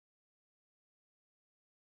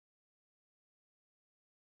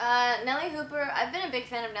Nelly Hooper, I've been a big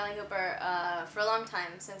fan of Nelly Hooper for a long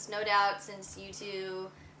time, since No Doubt, since U2,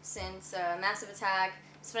 since Massive Attack.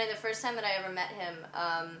 It's funny, the first time that I ever met him,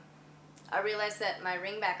 I realized that my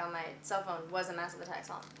ringback on my cell phone was a Massive Attack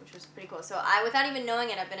song, which was pretty cool. So without even knowing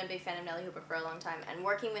it, I've been a big fan of Nelly Hooper for a long time, and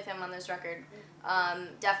working with him on this record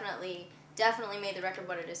definitely made the record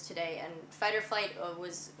what it is today. And Fight or Flight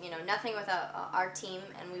was, nothing without our team,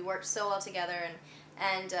 and we worked so well together.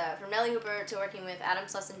 And from Nelly Hooper to working with Adam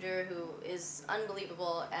Schlesinger, who is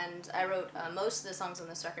unbelievable, and I wrote most of the songs on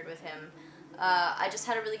this record with him, I just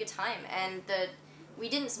had a really good time. And we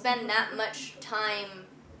didn't spend that much time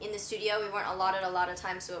in the studio. We weren't allotted a lot of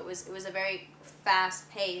time, so it was a very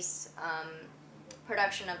fast-paced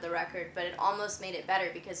production of the record, but it almost made it better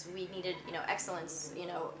because we needed, excellence,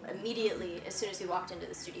 immediately as soon as we walked into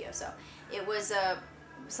the studio. So it was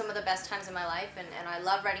some of the best times in my life, and I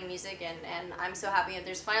love writing music, and I'm so happy that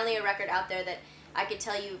there's finally a record out there that I could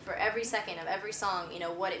tell you for every second of every song,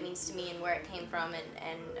 what it means to me and where it came from,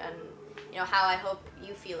 and how I hope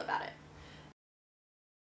you feel about it.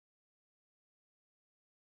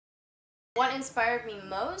 What inspired me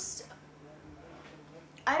most?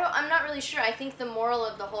 I'm not really sure. I think the moral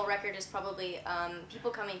of the whole record is probably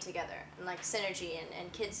people coming together and like synergy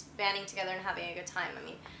and kids banding together and having a good time. I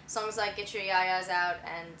mean, songs like Get Your Yayas Out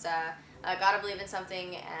and Gotta Believe in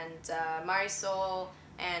Something and Marisol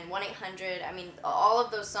and 1-800. I mean, all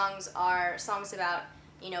of those songs are songs about,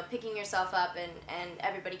 picking yourself up and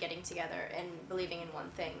everybody getting together and believing in one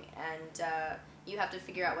thing. And you have to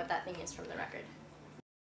figure out what that thing is from the record.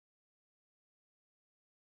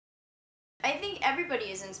 I think everybody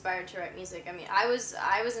is inspired to write music. I mean, I was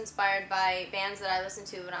inspired by bands that I listened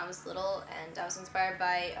to when I was little, and I was inspired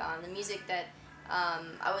by the music that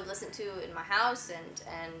I would listen to in my house,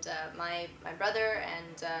 and my brother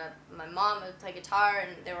and my mom would play guitar,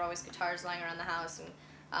 and there were always guitars lying around the house,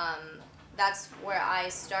 and that's where I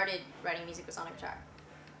started writing music, was on a guitar.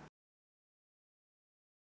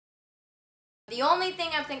 The only thing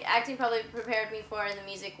I think acting probably prepared me for in the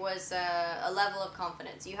music was a level of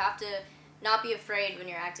confidence. You have to not be afraid when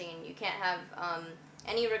you're acting, and you can't have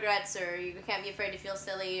any regrets, or you can't be afraid to feel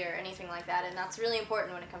silly or anything like that, and that's really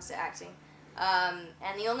important when it comes to acting.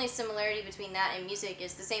 And the only similarity between that and music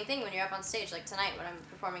is the same thing when you're up on stage, like tonight when I'm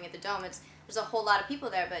performing at the Dome. There's a whole lot of people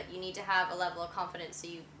there, but you need to have a level of confidence so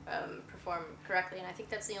you perform correctly, and I think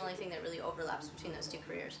that's the only thing that really overlaps between those two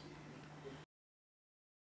careers.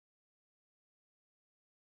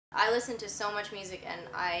 I listen to so much music, and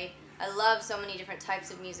I love so many different types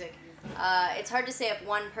of music. It's hard to say if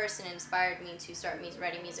one person inspired me to start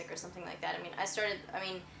writing music or something like that. I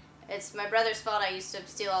mean, it's my brother's fault. I used to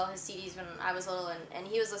steal all his CDs when I was little, and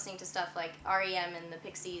he was listening to stuff like REM and the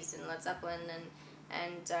Pixies and Led Zeppelin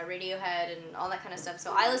and Radiohead and all that kind of stuff.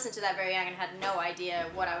 So I listened to that very young and had no idea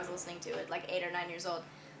what I was listening to at like 8 or 9 years old.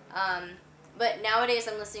 But nowadays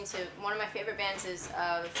I'm listening to, one of my favorite bands is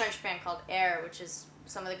a French band called Air, which is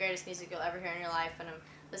some of the greatest music you'll ever hear in your life, and I'm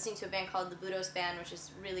listening to a band called the Budos Band, which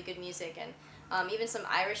is really good music, and even some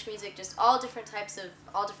Irish music, just all different types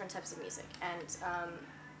of music, and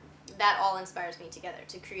that all inspires me together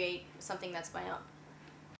to create something that's my own.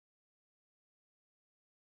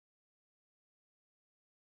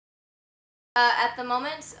 At the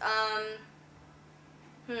moment,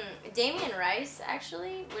 Damien Rice,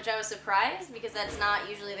 actually, which I was surprised because that's not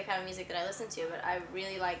usually the kind of music that I listen to, but I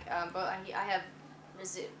really like, I have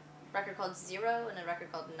a record called Zero and a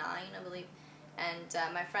record called Nine, I believe,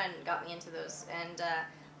 and my friend got me into those, and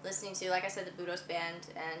listening to, like I said, the Budos Band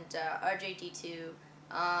and RJD2,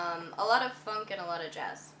 a lot of funk and a lot of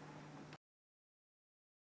jazz.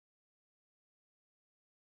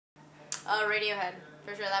 Radiohead,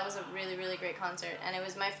 for sure. That was a really, really great concert, and it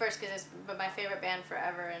was my first, because it's my favorite band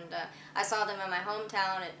forever, and I saw them in my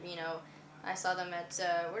hometown. I saw them at,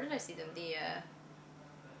 where did I see them?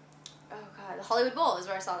 Oh god, the Hollywood Bowl is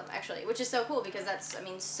where I saw them, actually, which is so cool because that's,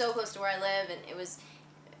 so close to where I live, and it was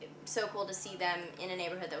so cool to see them in a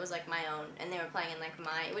neighborhood that was like my own, and they were playing in like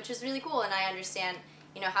which is really cool, and I understand,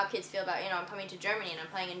 how kids feel about, I'm coming to Germany and I'm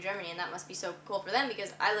playing in Germany, and that must be so cool for them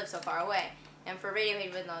because I live so far away. And for Radiohead,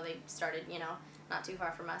 even though they started, not too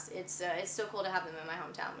far from us, it's so cool to have them in my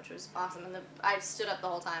hometown, which was awesome. And I stood up the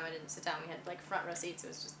whole time. I didn't sit down. We had like front row seats. It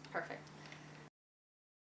was just perfect.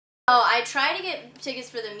 Oh, I tried to get tickets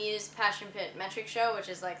for the Muse Passion Pit Metric show, which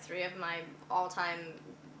is like 3 of my all-time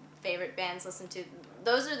favorite bands listened to.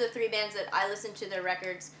 Those are the 3 bands that I listen to their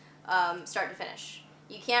records start to finish.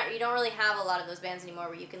 You don't really have a lot of those bands anymore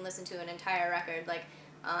where you can listen to an entire record. Like,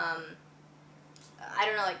 I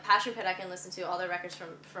don't know, like Passion Pit, I can listen to all their records from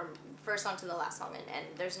first song to the last song, and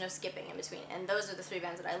there's no skipping in between. And those are the 3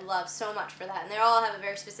 bands that I love so much for that. And they all have a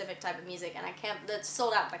very specific type of music, and it's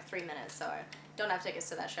sold out in like 3 minutes, so I don't have tickets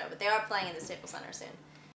to that show. But they are playing in the Staples Center soon.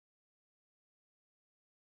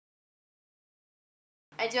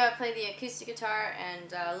 I play the acoustic guitar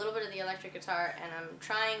and a little bit of the electric guitar, and I'm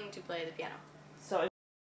trying to play the piano. So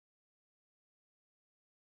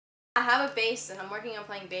I have a bass, and I'm working on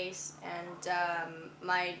playing bass, and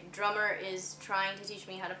my drummer is trying to teach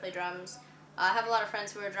me how to play drums. I have a lot of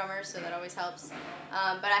friends who are drummers, so that always helps.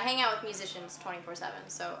 But I hang out with musicians 24/7,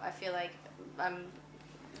 so I feel like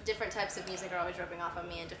different types of music are always rubbing off on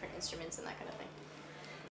me, and different instruments and that kind of thing.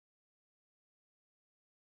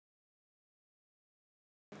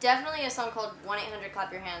 Definitely a song called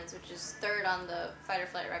 1-800-Clap Your Hands, which is 3rd on the Fight or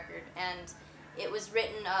Flight record, and it was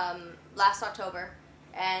written last October,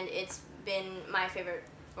 and it's been my favorite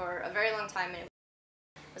for a very long time, and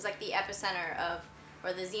it was like the epicenter of,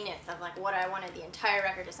 or the zenith of like what I wanted the entire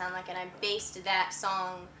record to sound like, and I based that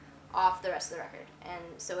song off the rest of the record, and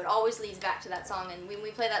so it always leads back to that song. And when we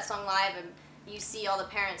play that song live, and you see all the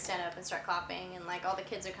parents stand up and start clapping, and like all the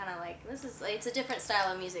kids are kind of like, it's a different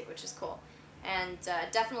style of music, which is cool. And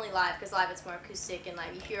definitely live, because live it's more acoustic, and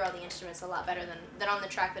like you hear all the instruments a lot better than on the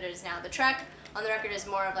track that it is now. The track on the record is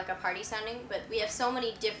more of like a party sounding, but we have so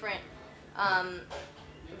many different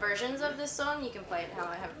versions of this song. You can play it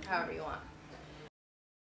however you want.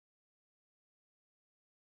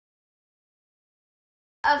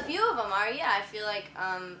 A few of them are, yeah. I feel like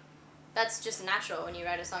that's just natural when you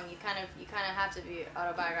write a song. You kind of have to be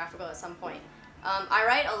autobiographical at some point. I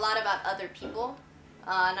write a lot about other people.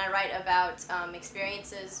 And I write about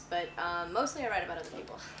experiences, but mostly I write about other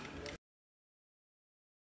people.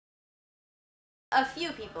 A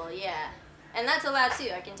few people, yeah, and that's allowed too.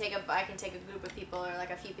 I can take a group of people, or like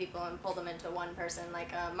a few people, and pull them into one person.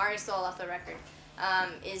 Like Marisol off the record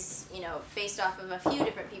is, you know, based off of a few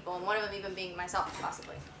different people, and one of them even being myself,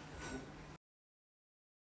 possibly.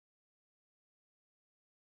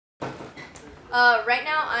 Right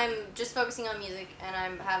now I'm just focusing on music, and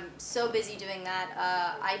I'm so busy doing that.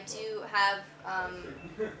 I do have,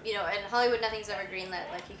 you know, in Hollywood nothing's ever greenlit.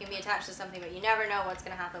 Like, you can be attached to something, but you never know what's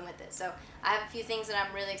going to happen with it. So I have a few things that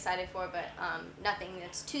I'm really excited for, but nothing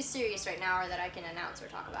that's too serious right now or that I can announce or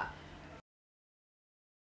talk about.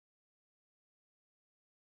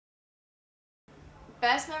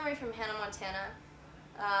 Best memory from Hannah Montana.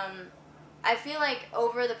 I feel like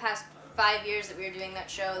over the past 5 years that we were doing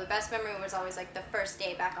that show, the best memory was always like the first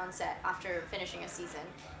day back on set after finishing a season.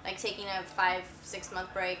 Like taking a 5-6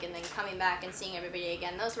 month break and then coming back and seeing everybody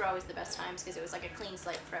again. Those were always the best times because it was like a clean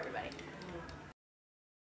slate for everybody.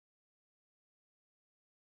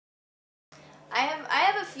 I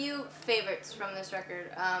have a few favorites from this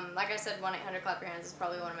record. Like I said, 1-800-Clap Your Hands is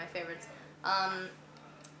probably one of my favorites. I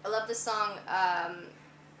love this song,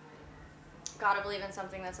 Gotta Believe in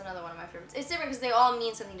Something. That's another one of my favorites. It's different because they all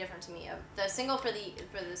mean something different to me. The single for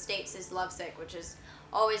the States is Lovesick, which has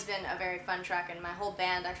always been a very fun track, and my whole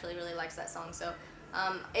band actually really likes that song. So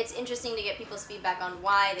it's interesting to get people's feedback on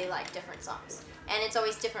why they like different songs. And it's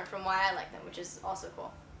always different from why I like them, which is also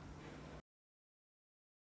cool.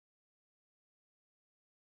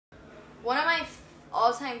 One of my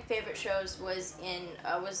all-time favorite shows was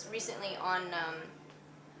recently on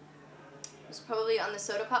it was probably on the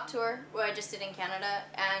Soda Pop tour, where I just did in Canada,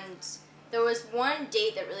 and there was one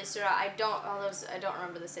date that really stood out. I don't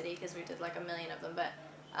remember the city because we did like a million of them, but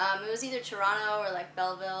it was either Toronto or like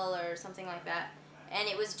Belleville or something like that, and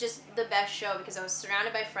it was just the best show because I was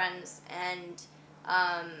surrounded by friends, and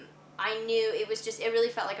I knew it really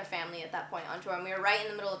felt like a family at that point on tour, and we were right in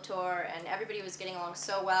the middle of tour, and everybody was getting along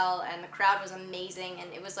so well, and the crowd was amazing,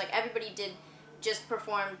 and it was like everybody did just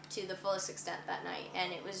performed to the fullest extent that night,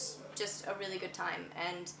 and it was just a really good time.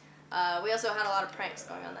 And we also had a lot of pranks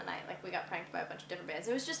going on that night. Like, we got pranked by a bunch of different bands.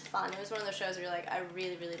 It was just fun. It was one of those shows where you're like, I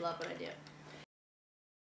really, really love what I do.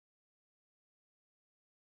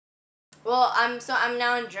 Well, I'm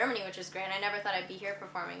now in Germany, which is great. I never thought I'd be here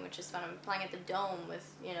performing, which is fun. I'm playing at the Dome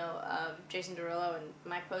with, you know, Jason Derulo and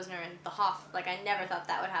Mike Posner and the Hoff. Like, I never thought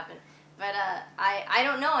that would happen. But I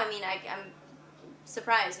don't know. I mean, I'm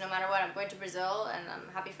surprised no matter what. I'm going to Brazil, and I'm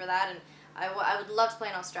happy for that, and I would love to play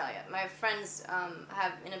in Australia. My friends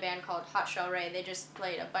have in a band called Hot Shell Ray. They just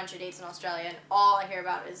played a bunch of dates in Australia, and all I hear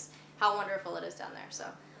about is how wonderful it is down there. So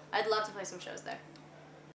I'd love to play some shows there.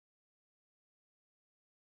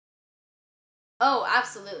 Oh,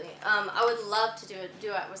 absolutely. I would love to do a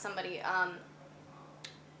duet with somebody.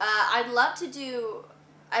 I'd love to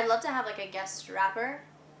have like a guest rapper,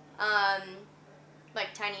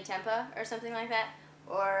 like Tiny Tempa or something like that,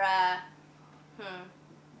 or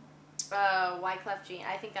Wyclef Jean.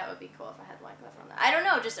 I think that would be cool if I had Wyclef on that. I don't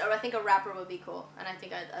know, I think a rapper would be cool, and I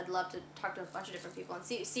think I'd love to talk to a bunch of different people and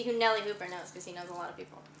see who Nelly Hooper knows, because he knows a lot of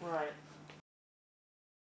people. Right.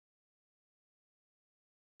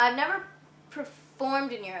 I've never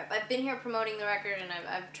performed in Europe. I've been here promoting the record, and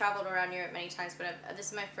I've traveled around Europe many times, but this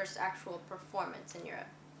is my first actual performance in Europe.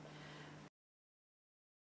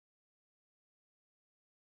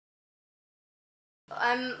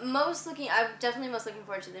 I'm definitely most looking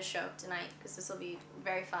forward to this show tonight, because this will be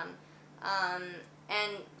very fun.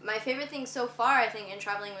 And my favorite thing so far, I think, in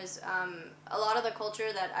traveling was a lot of the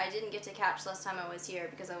culture that I didn't get to catch last time I was here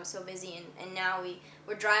because I was so busy, and now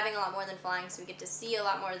we're driving a lot more than flying, so we get to see a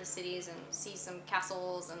lot more of the cities and see some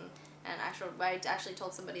castles, and I actually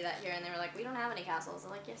told somebody that here, and they were like, we don't have any castles.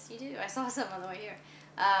 I'm like, yes, you do. I saw some on the way here.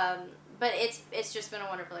 But it's just been a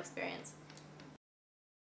wonderful experience.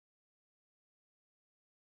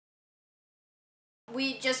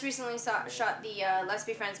 We just recently shot the Let's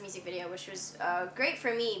Be Friends music video, which was great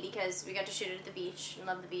for me because we got to shoot it at the beach and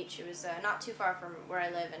love the beach. It was not too far from where I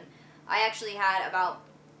live, and I actually had about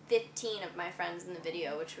 15 of my friends in the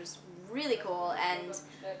video, which was really cool and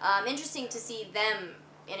interesting to see them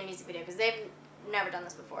in a music video because they've never done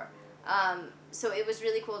this before. So it was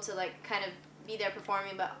really cool to kind of be there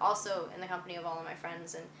performing, but also in the company of all of my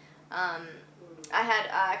friends. And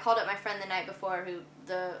I called up my friend the night before who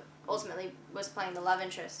ultimately was playing the love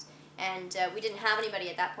interest, and we didn't have anybody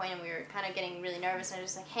at that point, and we were kind of getting really nervous, and I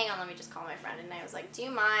was just like, hang on, let me just call my friend. And I was like, do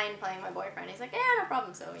you mind playing my boyfriend? He's like, yeah, no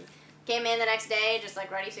problem. So we came in the next day just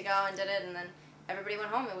ready to go and did it, and then everybody went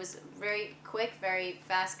home. It was very quick, very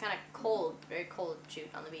fast, kind of cold, very cold shoot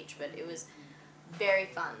on the beach, but it was very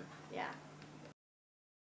fun. Yeah.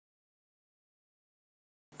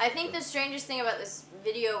 I think the strangest thing about this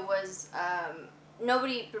video was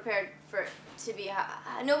nobody prepared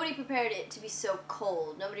it to be so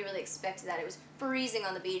cold. Nobody really expected that. It was freezing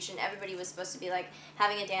on the beach, and everybody was supposed to be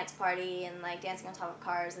having a dance party and dancing on top of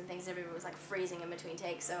cars and things. Everybody was freezing in between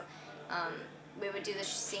takes. So we would do this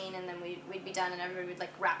scene, and then we'd be done, and everybody would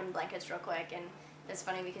wrap in blankets real quick. And it's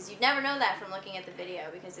funny because you'd never know that from looking at the video,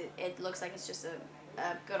 because it looks like it's just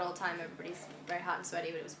a good old time. Everybody's very hot and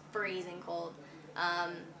sweaty, but it was freezing cold.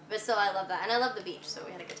 But still, I love that, and I love the beach, so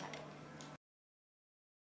we had a good time.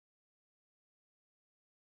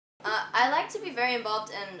 I like to be very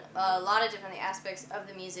involved in a lot of different aspects of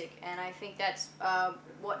the music, and I think that's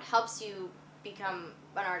what helps you become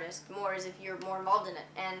an artist more, is if you're more involved in it.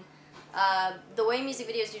 And the way music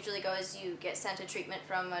videos usually go is you get sent a treatment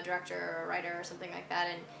from a director or a writer or something like that,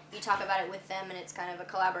 and you talk about it with them, and it's kind of a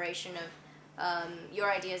collaboration of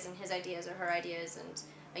your ideas and his ideas or her ideas, and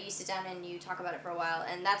you sit down and you talk about it for a while,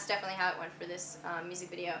 and that's definitely how it went for this music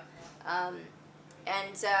video.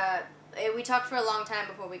 We talked for a long time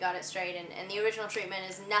before we got it straight, and the original treatment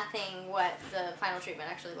is nothing what the final treatment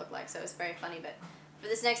actually looked like, so it's very funny. But for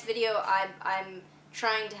this next video, I'm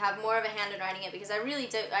trying to have more of a hand in writing it, because I really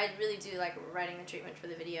do like writing the treatment for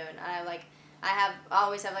the video, and I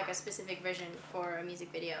always have a specific vision for a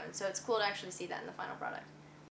music video, and so it's cool to actually see that in the final product.